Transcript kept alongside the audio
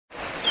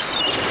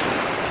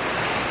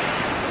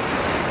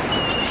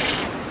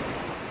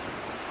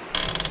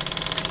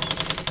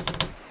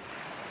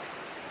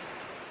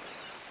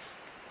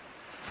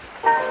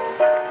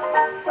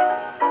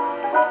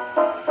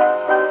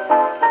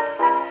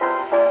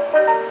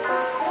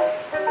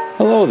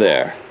Hello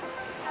there.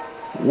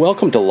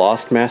 Welcome to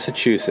Lost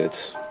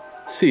Massachusetts,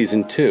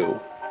 Season 2.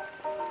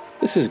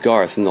 This is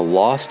Garth in the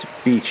Lost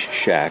Beach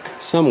Shack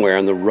somewhere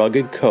on the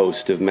rugged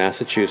coast of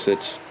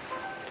Massachusetts.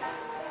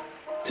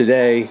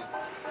 Today,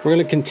 we're going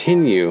to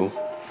continue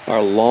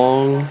our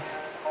long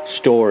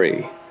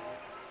story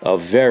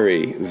of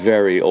very,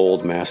 very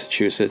old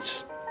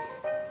Massachusetts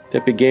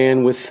that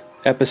began with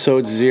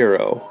Episode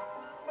 0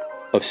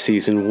 of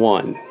Season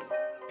 1.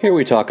 Here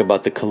we talk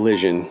about the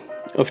collision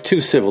of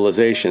two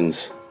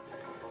civilizations,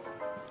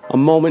 a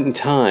moment in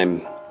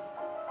time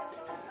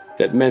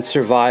that meant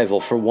survival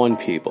for one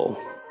people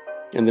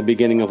and the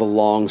beginning of a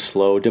long,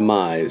 slow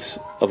demise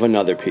of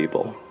another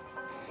people.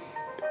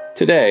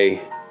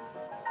 Today,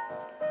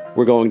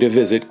 we're going to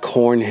visit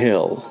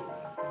Cornhill.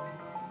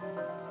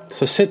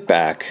 So sit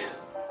back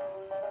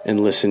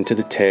and listen to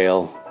the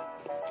tale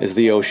as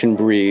the ocean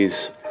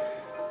breeze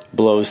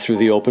blows through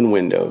the open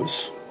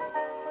windows.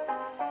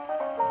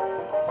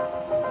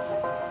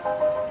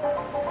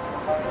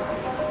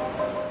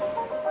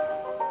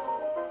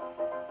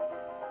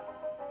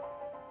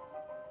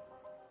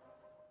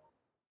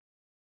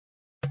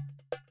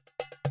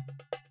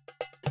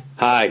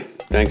 Hi,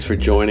 thanks for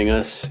joining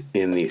us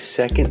in the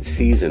second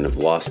season of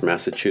Lost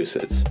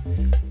Massachusetts.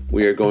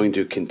 We are going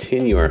to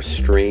continue our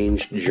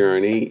strange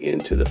journey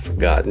into the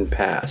forgotten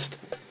past.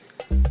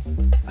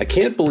 I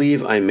can't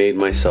believe I made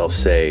myself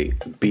say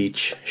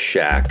beach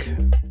shack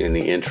in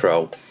the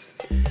intro.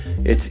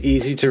 It's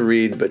easy to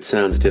read but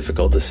sounds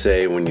difficult to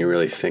say when you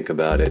really think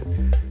about it.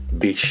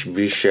 Beach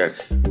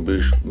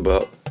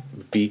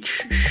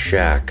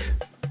shack.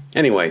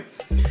 Anyway,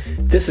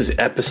 this is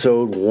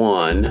episode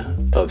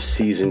 1 of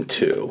season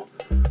 2.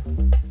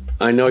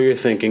 I know you're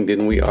thinking,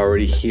 didn't we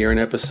already hear an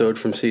episode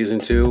from season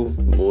 2?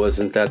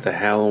 Wasn't that the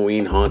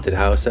Halloween Haunted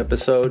House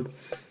episode?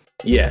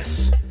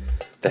 Yes,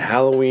 the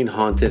Halloween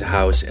Haunted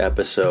House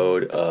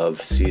episode of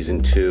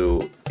season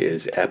 2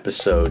 is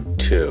episode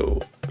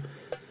 2.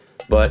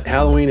 But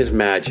Halloween is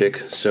magic,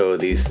 so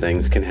these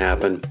things can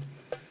happen.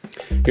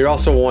 You're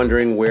also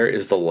wondering, where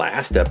is the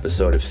last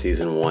episode of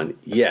season 1?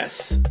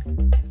 Yes,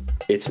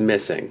 it's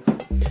missing.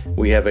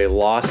 We have a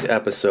lost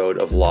episode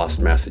of Lost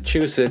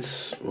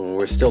Massachusetts.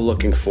 We're still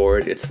looking for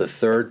it. It's the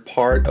third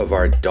part of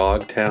our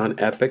Dogtown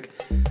epic,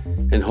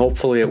 and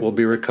hopefully it will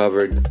be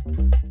recovered.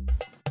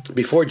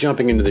 Before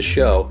jumping into the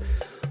show,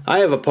 I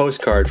have a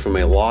postcard from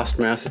a Lost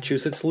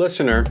Massachusetts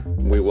listener.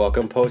 We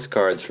welcome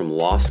postcards from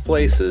lost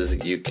places.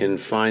 You can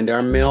find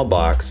our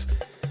mailbox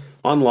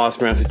on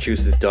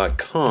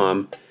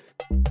lostmassachusetts.com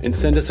and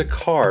send us a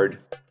card.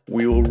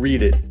 We will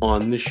read it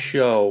on the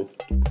show.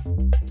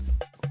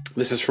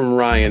 This is from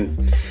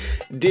Ryan.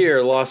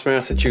 Dear Lost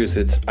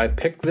Massachusetts, I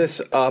picked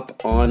this up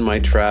on my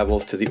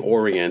travels to the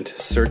Orient,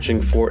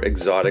 searching for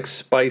exotic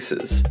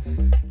spices.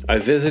 I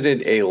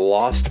visited a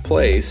lost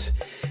place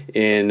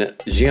in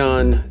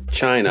Xi'an,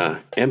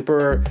 China,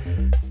 Emperor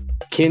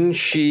Qin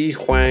Shi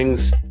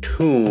Huang's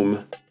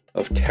tomb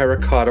of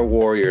terracotta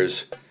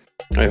warriors.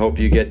 I hope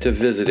you get to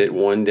visit it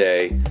one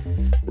day.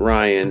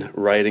 Ryan,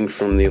 writing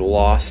from the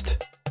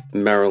Lost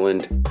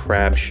Maryland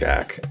Crab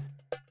Shack.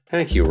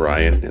 Thank you,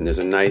 Ryan. And there's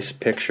a nice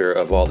picture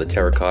of all the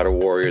terracotta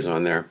warriors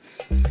on there.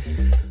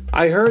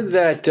 I heard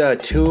that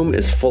tomb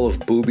is full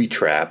of booby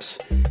traps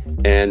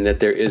and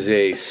that there is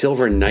a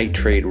silver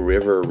nitrate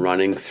river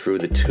running through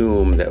the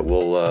tomb that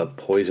will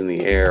poison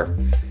the air.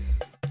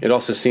 It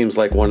also seems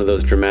like one of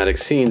those dramatic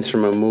scenes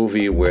from a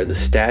movie where the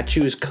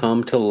statues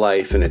come to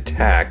life and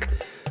attack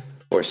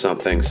or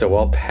something, so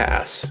I'll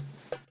pass.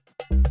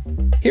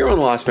 Here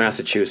on Lost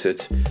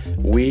Massachusetts,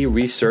 we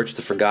research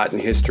the forgotten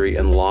history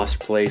and lost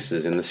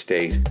places in the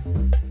state.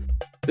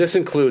 This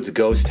includes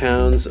ghost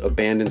towns,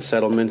 abandoned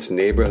settlements,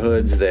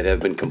 neighborhoods that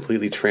have been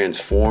completely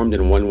transformed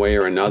in one way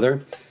or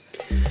another.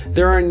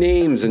 There are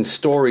names and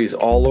stories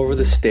all over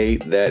the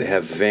state that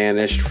have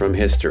vanished from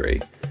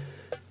history.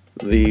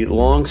 The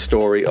long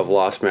story of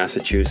Lost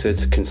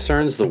Massachusetts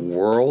concerns the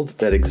world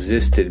that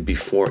existed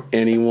before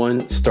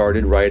anyone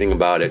started writing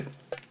about it.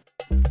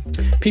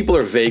 People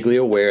are vaguely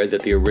aware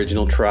that the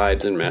original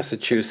tribes in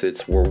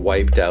Massachusetts were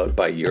wiped out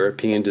by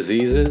European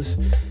diseases,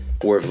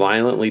 were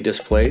violently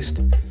displaced,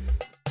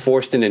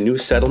 forced into new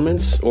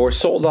settlements, or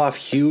sold off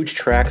huge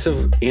tracts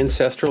of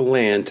ancestral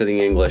land to the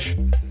English.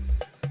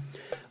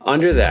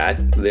 Under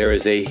that, there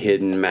is a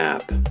hidden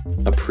map,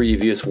 a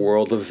previous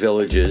world of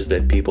villages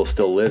that people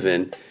still live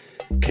in,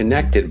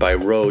 connected by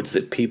roads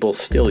that people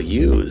still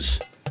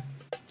use.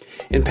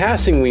 In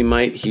passing, we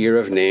might hear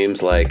of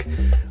names like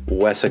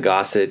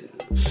Wessagosset,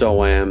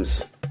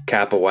 Soams,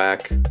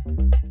 Capawack,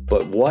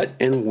 but what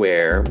and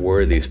where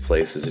were these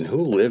places and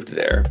who lived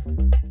there?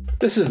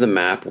 This is the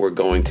map we're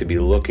going to be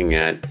looking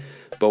at,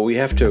 but we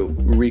have to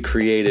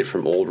recreate it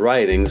from old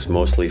writings,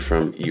 mostly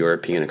from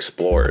European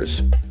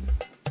explorers.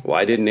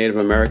 Why didn't Native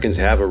Americans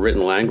have a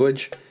written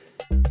language?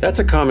 That's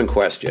a common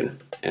question,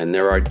 and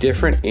there are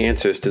different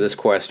answers to this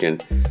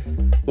question.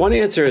 One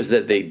answer is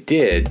that they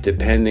did,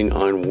 depending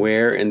on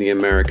where in the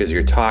Americas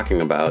you're talking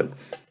about,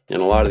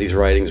 and a lot of these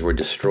writings were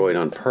destroyed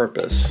on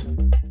purpose.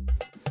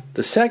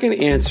 The second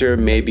answer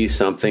may be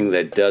something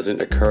that doesn't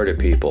occur to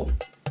people.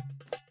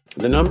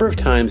 The number of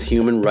times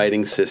human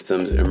writing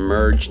systems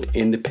emerged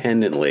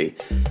independently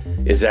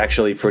is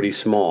actually pretty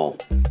small.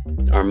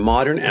 Our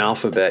modern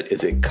alphabet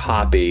is a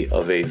copy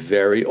of a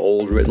very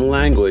old written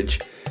language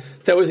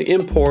that was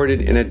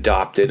imported and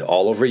adopted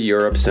all over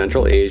Europe,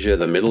 Central Asia,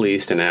 the Middle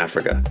East, and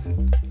Africa,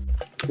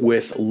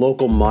 with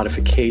local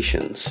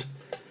modifications.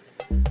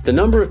 The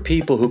number of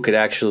people who could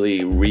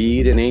actually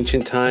read in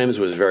ancient times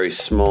was very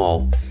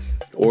small.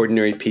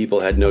 Ordinary people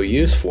had no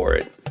use for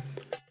it.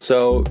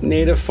 So,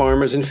 native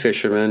farmers and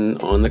fishermen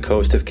on the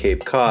coast of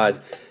Cape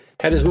Cod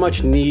had as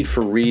much need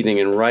for reading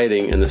and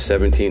writing in the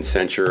 17th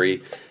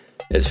century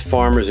as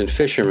farmers and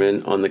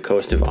fishermen on the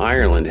coast of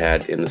Ireland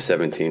had in the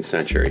 17th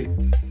century.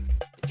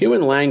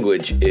 Human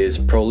language is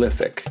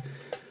prolific.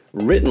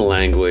 Written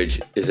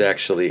language is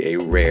actually a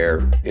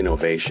rare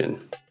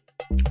innovation.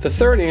 The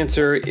third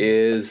answer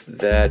is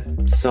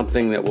that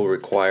something that will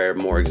require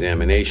more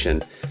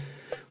examination,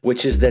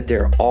 which is that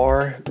there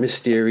are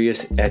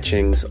mysterious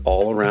etchings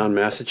all around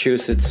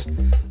Massachusetts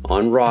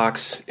on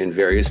rocks in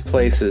various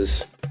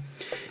places.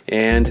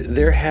 And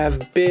there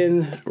have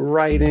been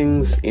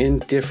writings in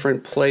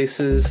different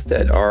places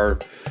that are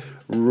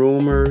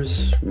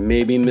rumors,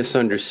 maybe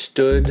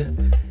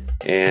misunderstood,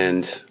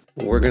 and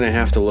we're going to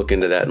have to look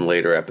into that in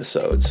later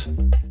episodes.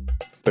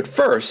 But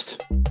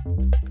first,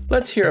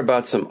 let's hear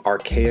about some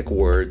archaic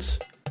words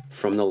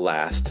from the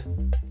last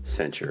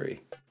century.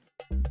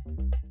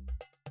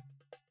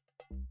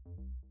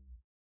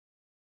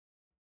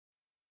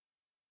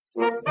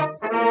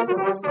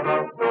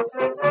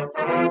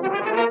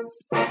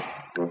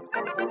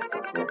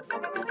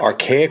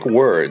 Archaic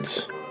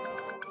words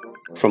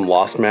from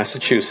Lost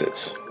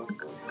Massachusetts,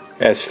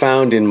 as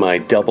found in my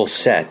double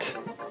set,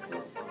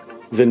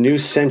 The New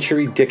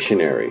Century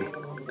Dictionary,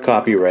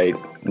 copyright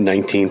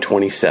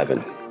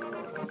 1927.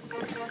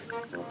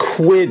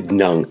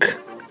 Quidnunc,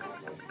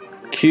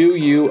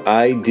 Quidnunc.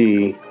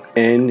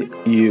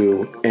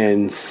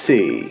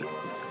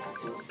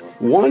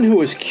 One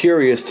who is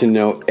curious to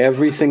know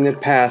everything that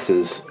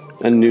passes,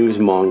 a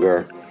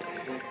newsmonger,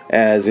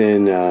 as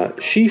in,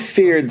 she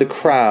feared the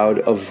crowd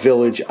of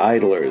village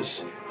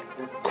idlers,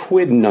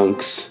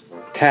 quidnuncs,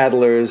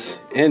 tattlers,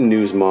 and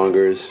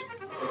newsmongers,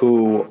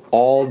 who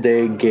all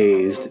day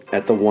gazed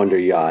at the Wonder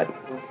Yacht.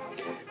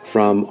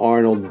 From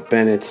Arnold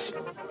Bennett's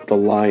The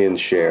Lion's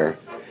Share.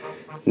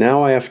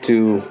 Now I have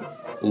to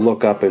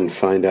look up and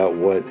find out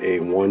what a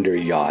Wonder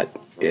Yacht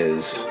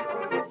is.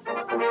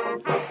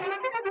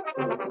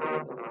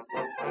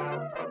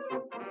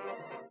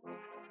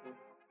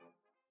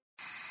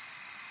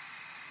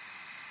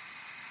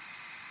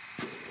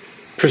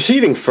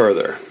 Proceeding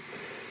further,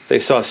 they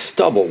saw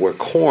stubble where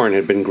corn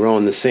had been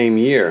grown the same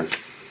year,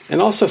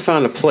 and also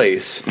found a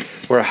place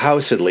where a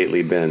house had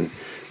lately been,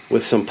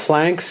 with some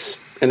planks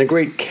and a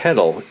great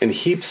kettle and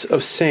heaps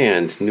of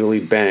sand newly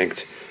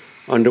banked,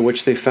 under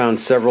which they found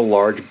several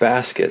large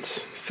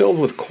baskets filled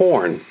with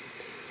corn,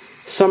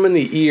 some in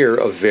the ear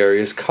of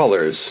various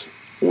colors,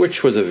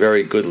 which was a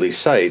very goodly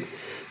sight,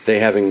 they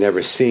having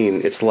never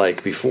seen its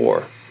like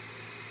before.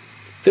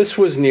 This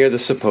was near the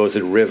supposed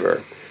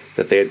river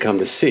that they had come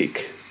to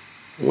seek.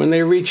 When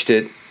they reached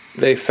it,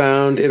 they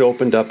found it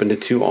opened up into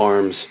two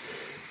arms,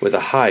 with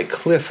a high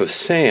cliff of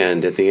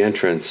sand at the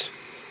entrance,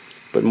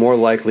 but more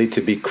likely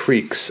to be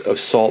creeks of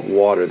salt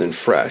water than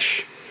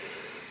fresh.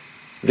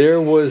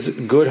 There was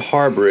good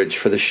harborage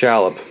for the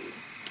shallop,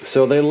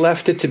 so they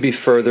left it to be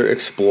further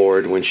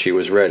explored when she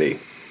was ready.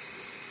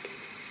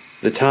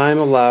 The time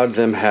allowed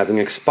them having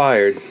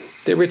expired,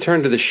 they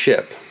returned to the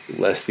ship,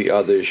 lest the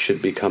others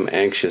should become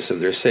anxious of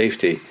their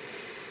safety.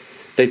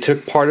 They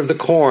took part of the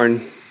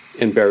corn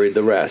and buried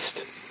the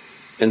rest,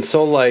 and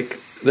so like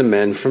the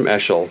men from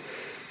Eschol,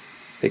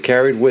 they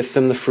carried with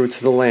them the fruits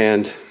of the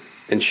land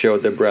and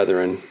showed their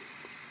brethren,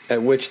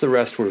 at which the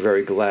rest were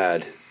very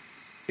glad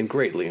and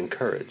greatly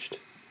encouraged.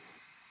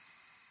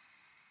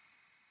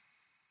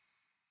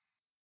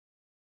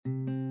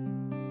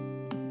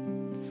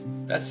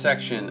 That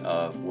section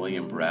of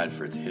William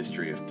Bradford's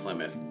History of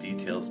Plymouth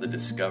details the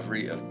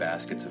discovery of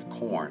baskets of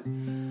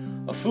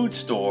corn, a food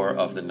store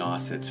of the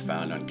Nausetts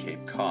found on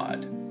Cape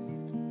Cod.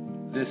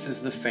 This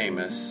is the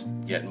famous,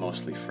 yet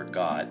mostly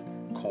forgot,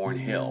 Corn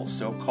Hill,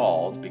 so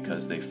called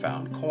because they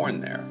found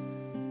corn there.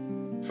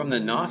 From the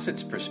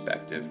Nausetts'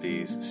 perspective,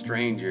 these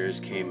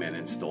strangers came in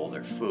and stole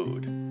their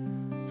food.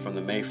 From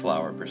the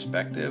Mayflower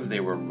perspective, they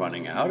were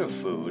running out of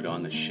food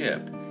on the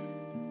ship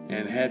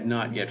and had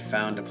not yet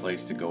found a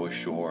place to go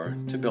ashore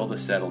to build a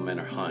settlement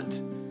or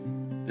hunt.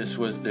 This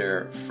was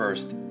their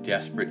first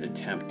desperate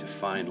attempt to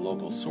find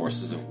local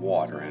sources of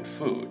water and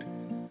food.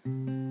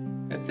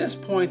 At this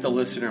point, the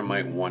listener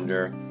might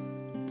wonder,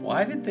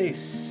 why did they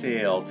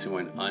sail to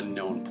an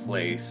unknown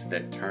place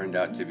that turned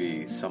out to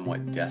be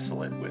somewhat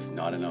desolate with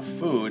not enough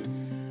food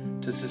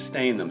to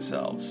sustain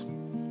themselves?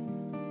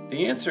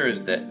 The answer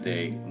is that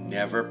they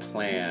never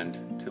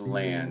planned to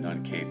land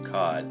on Cape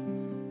Cod.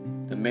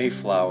 The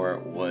Mayflower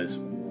was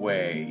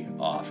way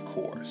off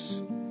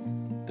course.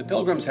 The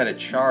Pilgrims had a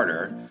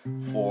charter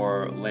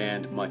for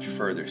land much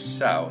further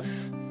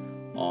south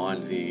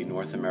on the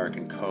North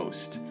American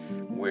coast,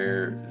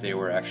 where there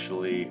were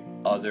actually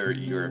other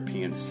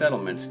European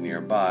settlements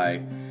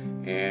nearby,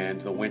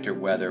 and the winter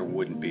weather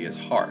wouldn't be as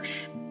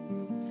harsh.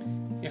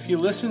 If you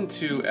listen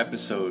to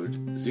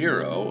episode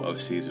 0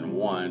 of season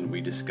 1, we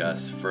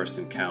discussed First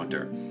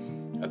Encounter,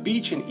 a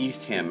beach in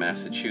Eastham,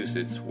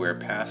 Massachusetts, where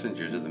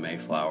passengers of the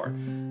Mayflower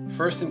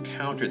first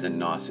encountered the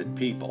Nauset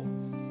people.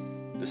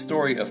 The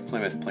story of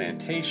Plymouth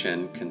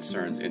Plantation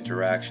concerns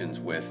interactions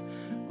with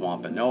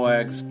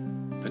Wampanoags,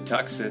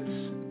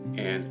 Patuxets,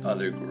 and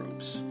other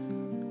groups.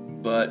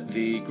 But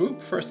the group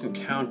first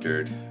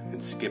encountered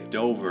and skipped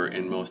over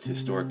in most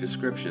historic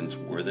descriptions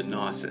were the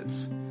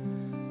Nausets.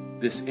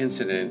 This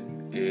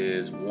incident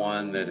is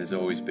one that has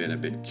always been a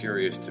bit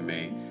curious to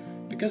me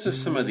because of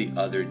some of the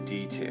other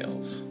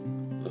details,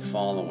 the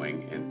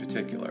following in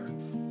particular.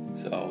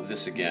 So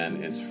this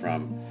again is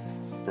from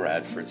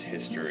Bradford's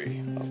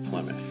History of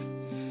Plymouth.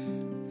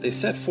 They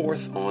set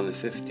forth on the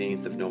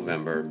 15th of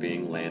November,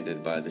 being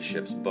landed by the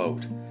ship's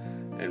boat,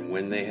 and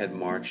when they had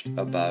marched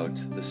about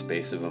the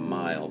space of a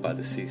mile by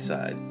the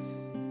seaside,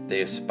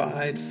 they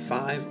espied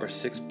 5 or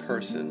 6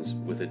 persons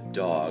with a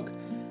dog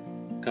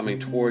coming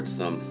towards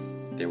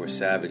them. They were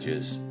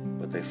savages,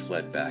 but they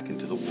fled back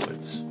into the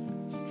woods.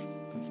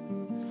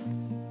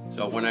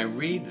 So when I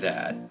read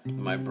that,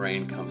 my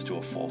brain comes to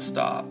a full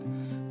stop,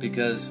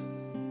 because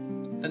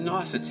the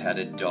Nausets had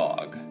a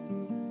dog.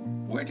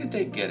 Where did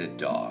they get a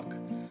dog?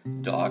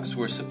 Dogs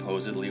were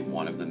supposedly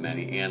one of the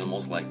many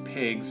animals like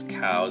pigs,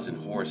 cows,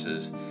 and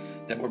horses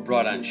that were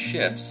brought on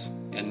ships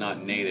and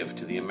not native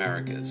to the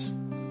Americas.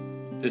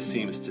 This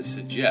seems to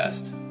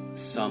suggest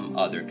some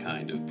other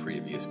kind of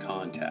previous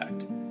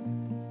contact,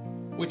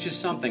 which is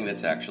something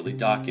that's actually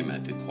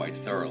documented quite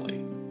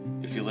thoroughly.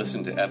 If you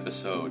listen to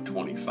episode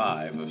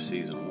 25 of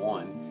season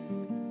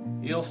 1,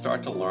 you'll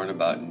start to learn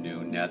about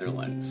New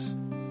Netherlands,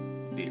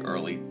 the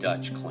early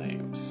Dutch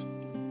claims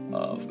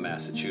of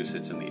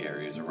Massachusetts and the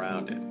areas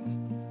around it.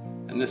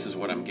 And this is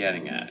what I'm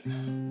getting at.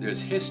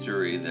 There's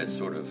history that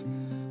sort of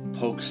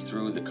pokes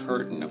through the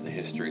curtain of the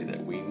history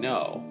that we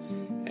know,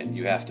 and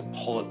you have to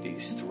pull at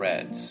these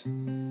threads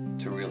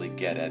to really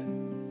get at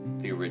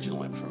the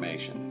original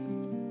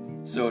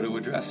information. So to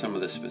address some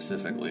of this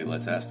specifically,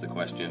 let's ask the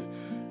question,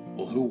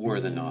 well, who were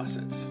the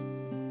Nausets?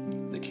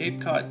 The Cape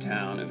Cod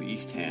town of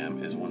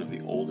Eastham is one of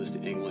the oldest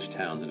English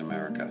towns in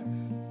America.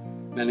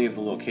 Many of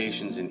the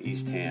locations in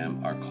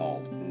Eastham are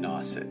called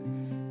Nauset,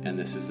 and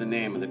this is the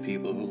name of the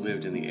people who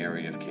lived in the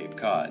area of Cape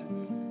Cod.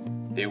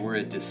 They were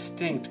a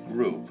distinct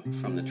group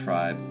from the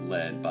tribe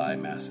led by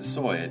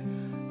Massasoit,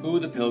 who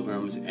the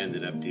Pilgrims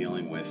ended up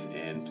dealing with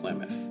in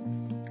Plymouth.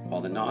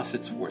 While the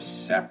Nausets were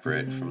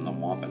separate from the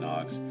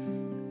Wampanoags,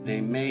 they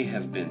may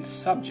have been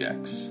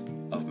subjects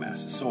of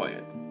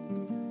Massasoit.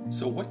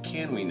 So what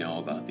can we know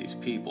about these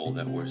people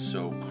that were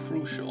so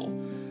crucial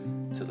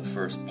to the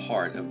first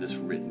part of this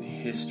written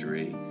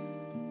history?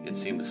 It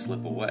seemed to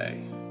slip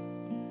away.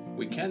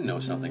 We can know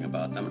something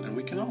about them, and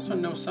we can also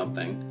know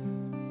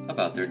something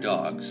about their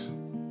dogs.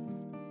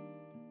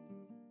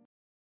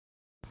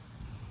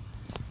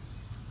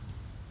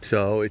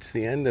 So it's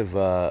the end of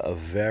a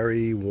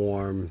very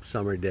warm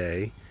summer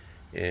day,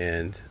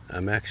 and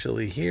I'm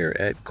actually here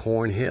at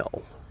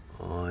Cornhill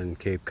on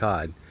Cape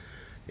Cod.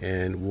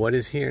 And what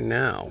is here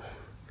now?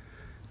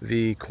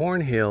 The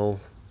Cornhill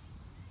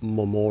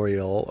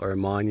Memorial or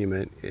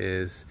Monument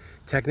is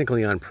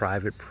technically on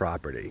private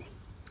property.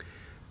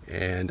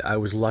 And I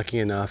was lucky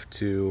enough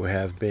to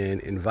have been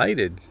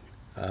invited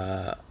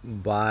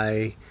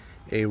by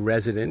a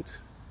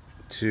resident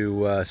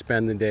to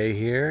spend the day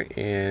here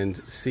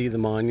and see the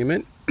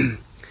monument.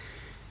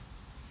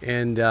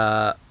 And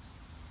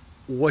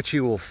what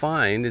you will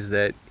find is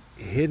that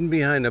hidden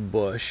behind a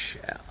bush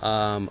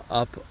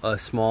up a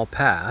small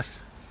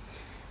path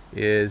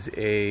is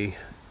a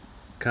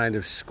kind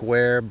of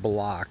square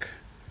block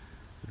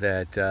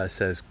that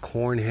says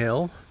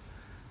Cornhill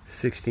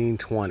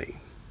 1620.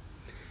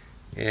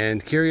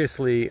 And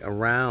curiously,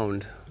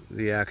 around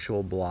the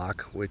actual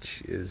block,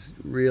 which is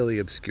really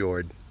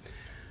obscured,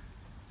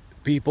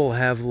 people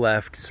have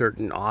left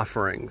certain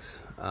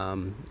offerings,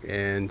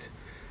 and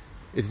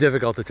it's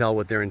difficult to tell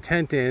what their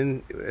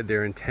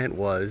intent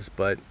was,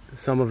 but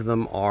some of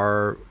them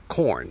are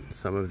corn.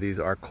 Some of these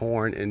are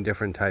corn and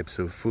different types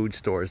of food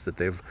stores that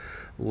they've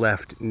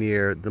left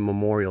near the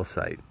memorial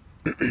site.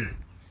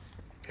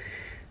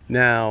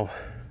 Now,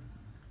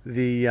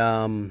 the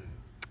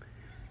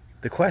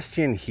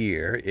question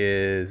here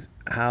is,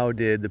 how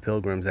did the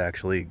Pilgrims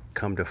actually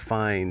come to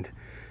find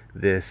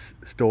this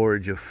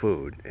storage of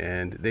food?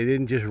 And they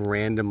didn't just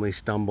randomly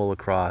stumble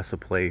across a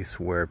place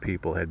where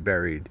people had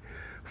buried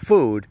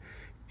food.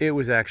 It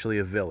was actually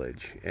a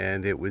village,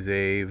 and it was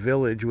a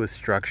village with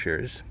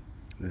structures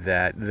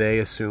that they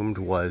assumed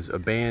was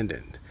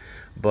abandoned.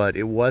 But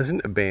it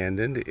wasn't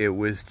abandoned, it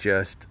was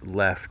just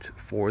left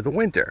for the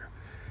winter.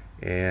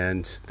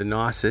 And the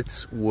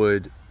Nausets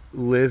would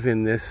live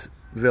in this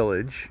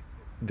village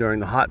during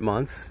the hot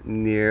months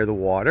near the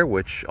water,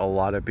 which a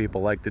lot of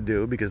people like to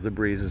do because the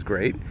breeze is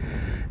great.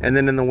 And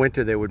then in the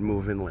winter, they would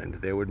move inland.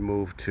 They would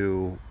move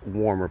to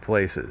warmer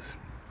places.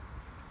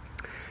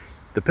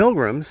 The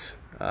Pilgrims,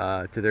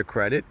 to their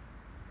credit,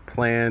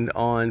 planned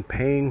on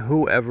paying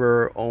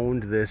whoever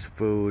owned this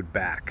food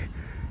back.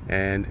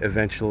 And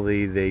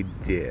eventually they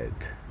did.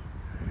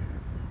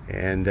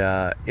 And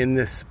in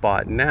this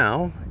spot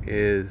now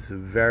is a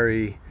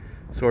very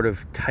sort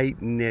of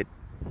tight-knit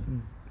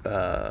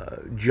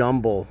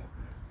jumble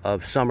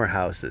of summer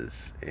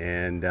houses.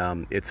 And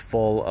it's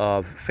full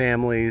of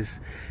families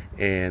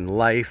and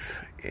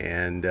life.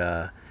 And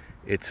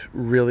it's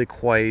really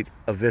quite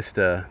a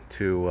vista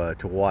to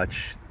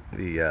watch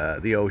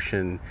the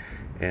ocean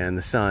and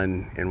the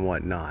sun and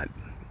whatnot.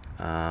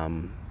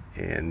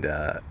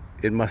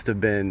 It must have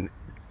been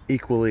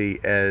equally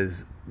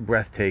as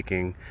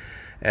breathtaking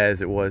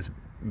as it was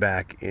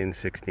back in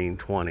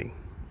 1620.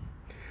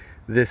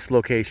 This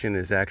location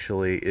is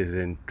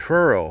in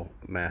Truro,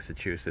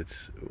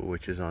 Massachusetts,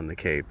 which is on the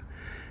Cape,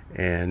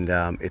 and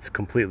it's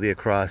completely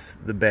across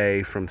the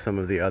bay from some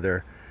of the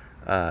other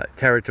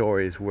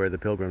territories where the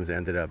Pilgrims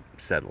ended up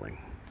settling.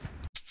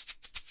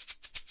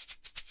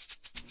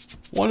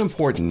 One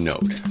important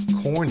note: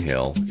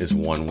 Cornhill is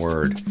one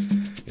word.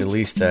 At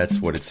least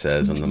that's what it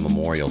says on the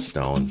memorial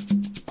stone.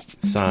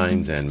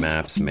 Signs and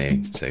maps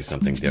may say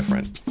something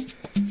different.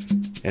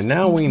 And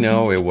now we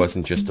know it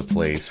wasn't just a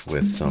place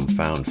with some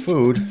found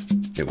food,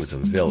 it was a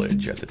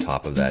village at the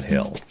top of that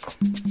hill.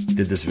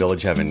 Did this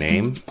village have a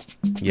name?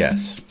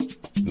 Yes.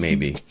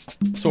 Maybe.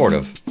 Sort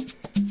of.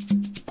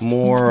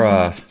 More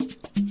a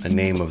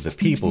name of the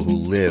people who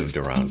lived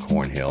around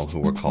Cornhill, who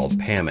were called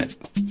Pamet.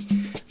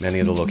 Many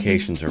of the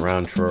locations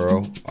around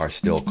Truro are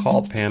still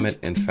called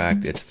Pamet. In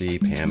fact, it's the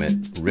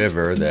Pamet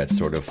River that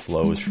sort of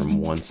flows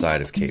from one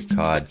side of Cape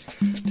Cod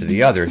to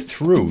the other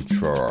through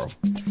Truro.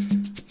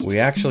 We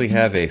actually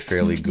have a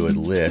fairly good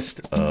list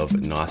of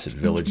Nauset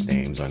village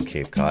names on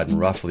Cape Cod and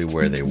roughly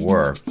where they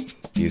were.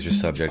 These are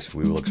subjects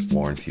we will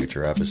explore in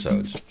future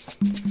episodes.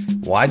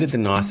 Why did the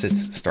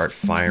Nausets start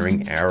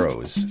firing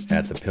arrows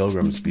at the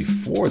Pilgrims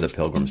before the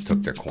Pilgrims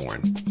took their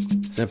corn?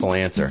 Simple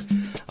answer.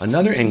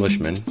 Another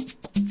Englishman,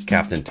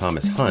 Captain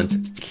Thomas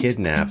Hunt,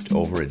 kidnapped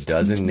over a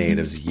dozen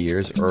natives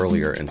years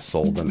earlier and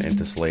sold them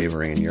into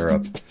slavery in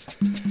Europe.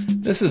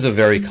 This is a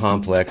very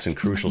complex and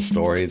crucial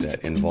story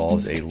that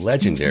involves a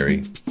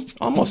legendary,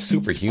 almost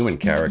superhuman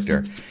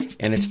character,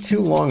 and it's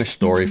too long a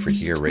story for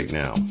here right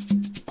now.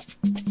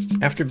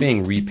 After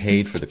being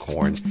repaid for the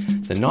corn,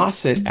 the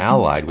Nauset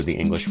allied with the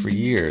English for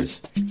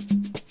years.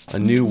 A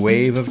new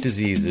wave of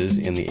diseases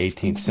in the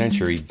 18th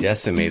century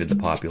decimated the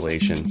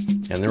population,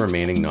 and the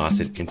remaining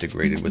Nauset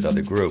integrated with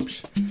other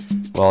groups.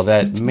 While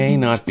that may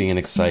not be an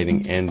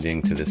exciting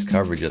ending to this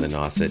coverage of the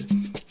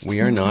Nauset,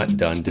 we are not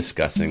done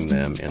discussing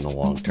them in the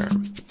long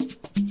term.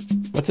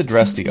 Let's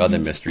address the other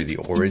mystery, the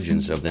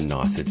origins of the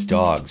Nauset's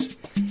dogs.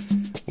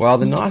 While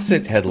the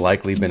Nauset had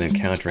likely been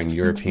encountering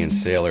European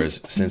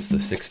sailors since the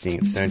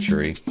 16th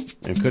century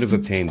and could have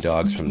obtained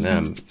dogs from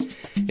them,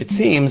 it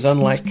seems,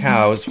 unlike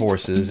cows,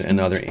 horses, and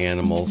other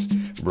animals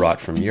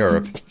brought from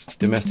Europe,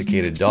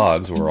 domesticated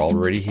dogs were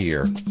already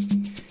here.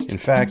 In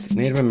fact,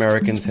 Native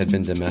Americans had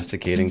been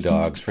domesticating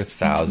dogs for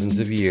thousands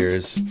of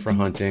years for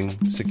hunting,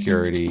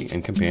 security,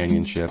 and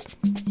companionship.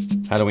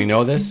 How do we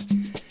know this?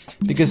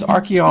 Because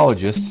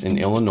archaeologists in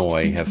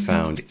Illinois have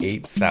found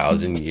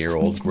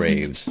 8,000-year-old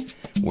graves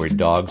where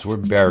dogs were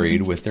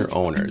buried with their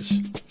owners.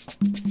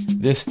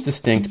 This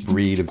distinct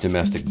breed of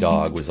domestic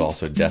dog was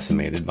also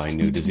decimated by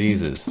new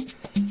diseases.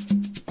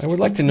 I would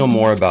like to know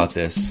more about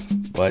this,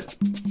 but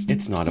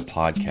it's not a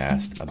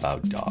podcast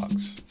about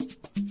dogs.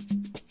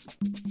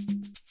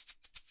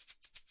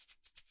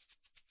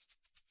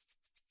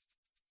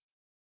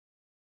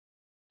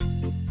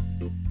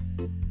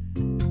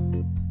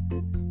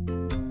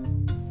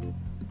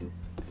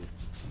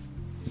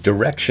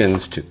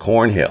 Directions to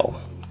Cornhill.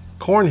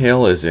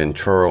 Cornhill is in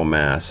Truro,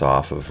 Mass,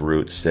 off of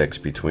Route 6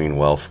 between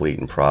Wellfleet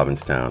and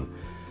Provincetown.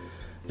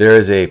 There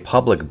is a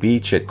public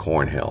beach at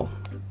Cornhill.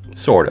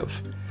 Sort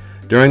of.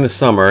 During the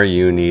summer,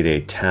 you need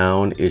a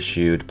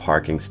town-issued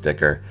parking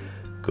sticker.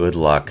 Good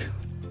luck.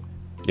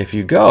 If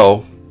you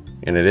go,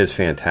 and it is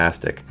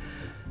fantastic,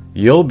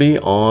 you'll be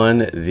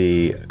on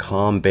the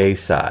calm bay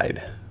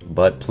side,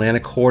 but plan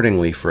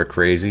accordingly for a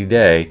crazy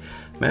day.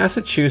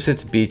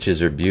 Massachusetts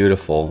beaches are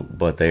beautiful,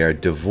 but they are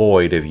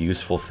devoid of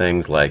useful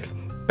things like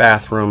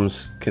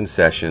bathrooms,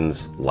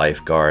 concessions,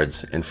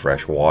 lifeguards, and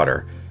fresh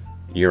water.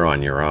 You're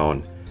on your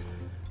own.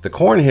 The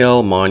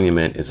Cornhill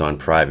Monument is on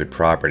private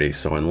property,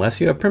 so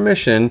unless you have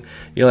permission,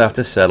 you'll have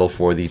to settle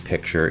for the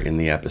picture in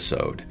the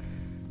episode.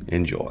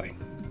 Enjoy.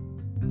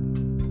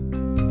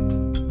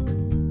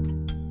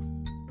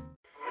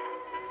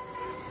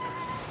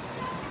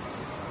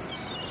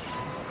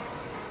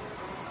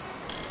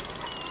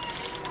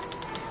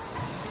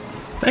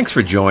 Thanks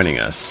for joining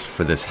us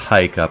for this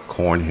hike up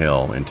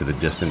Cornhill into the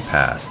distant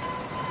past.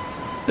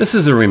 This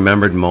is a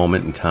remembered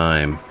moment in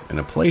time and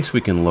a place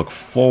we can look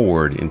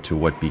forward into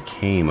what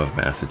became of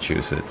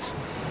Massachusetts.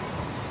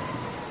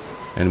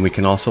 and we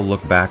can also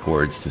look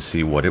backwards to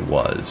see what it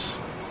was.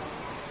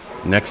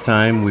 Next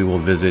time, we will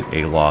visit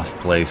a lost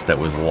place that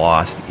was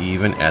lost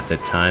even at the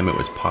time it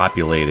was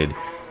populated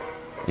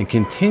and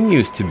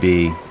continues to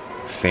be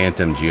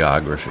phantom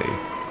geography.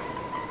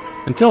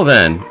 Until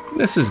then,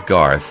 this is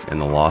Garth in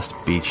the Lost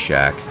Beach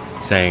Shack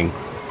saying,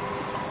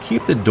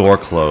 keep the door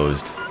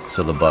closed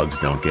so the bugs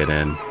don't get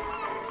in.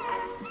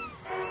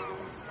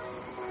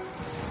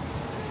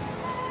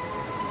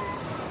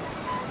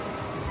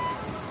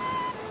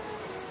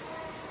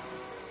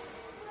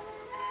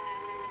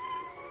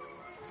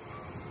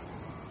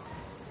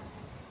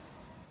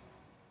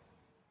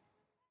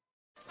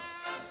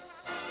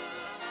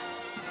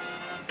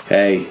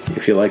 Hey,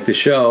 if you like the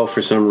show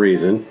for some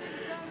reason,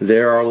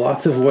 there are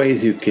lots of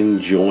ways you can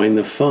join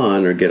the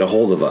fun or get a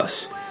hold of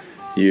us.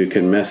 You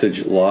can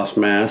message Lost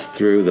Mass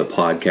through the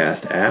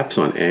podcast apps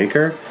on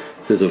Anchor.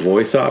 There's a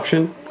voice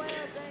option.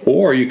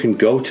 Or you can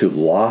go to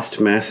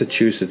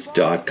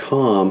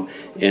lostmassachusetts.com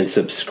and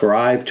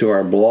subscribe to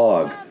our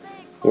blog,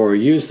 or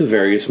use the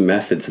various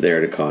methods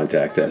there to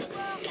contact us.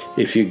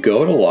 If you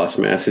go to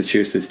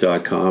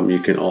lostmassachusetts.com, you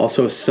can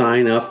also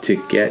sign up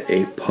to get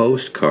a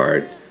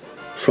postcard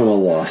from a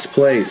lost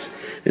place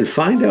and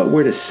find out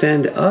where to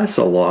send us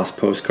a lost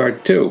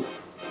postcard too.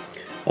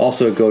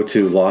 Also go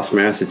to Lost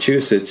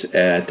Massachusetts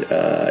at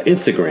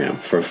Instagram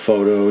for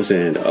photos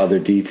and other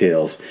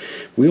details.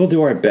 We will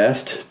do our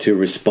best to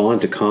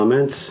respond to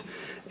comments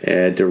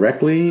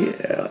directly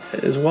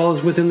as well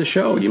as within the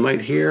show. You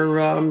might hear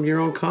your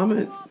own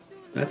comment.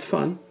 That's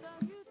fun.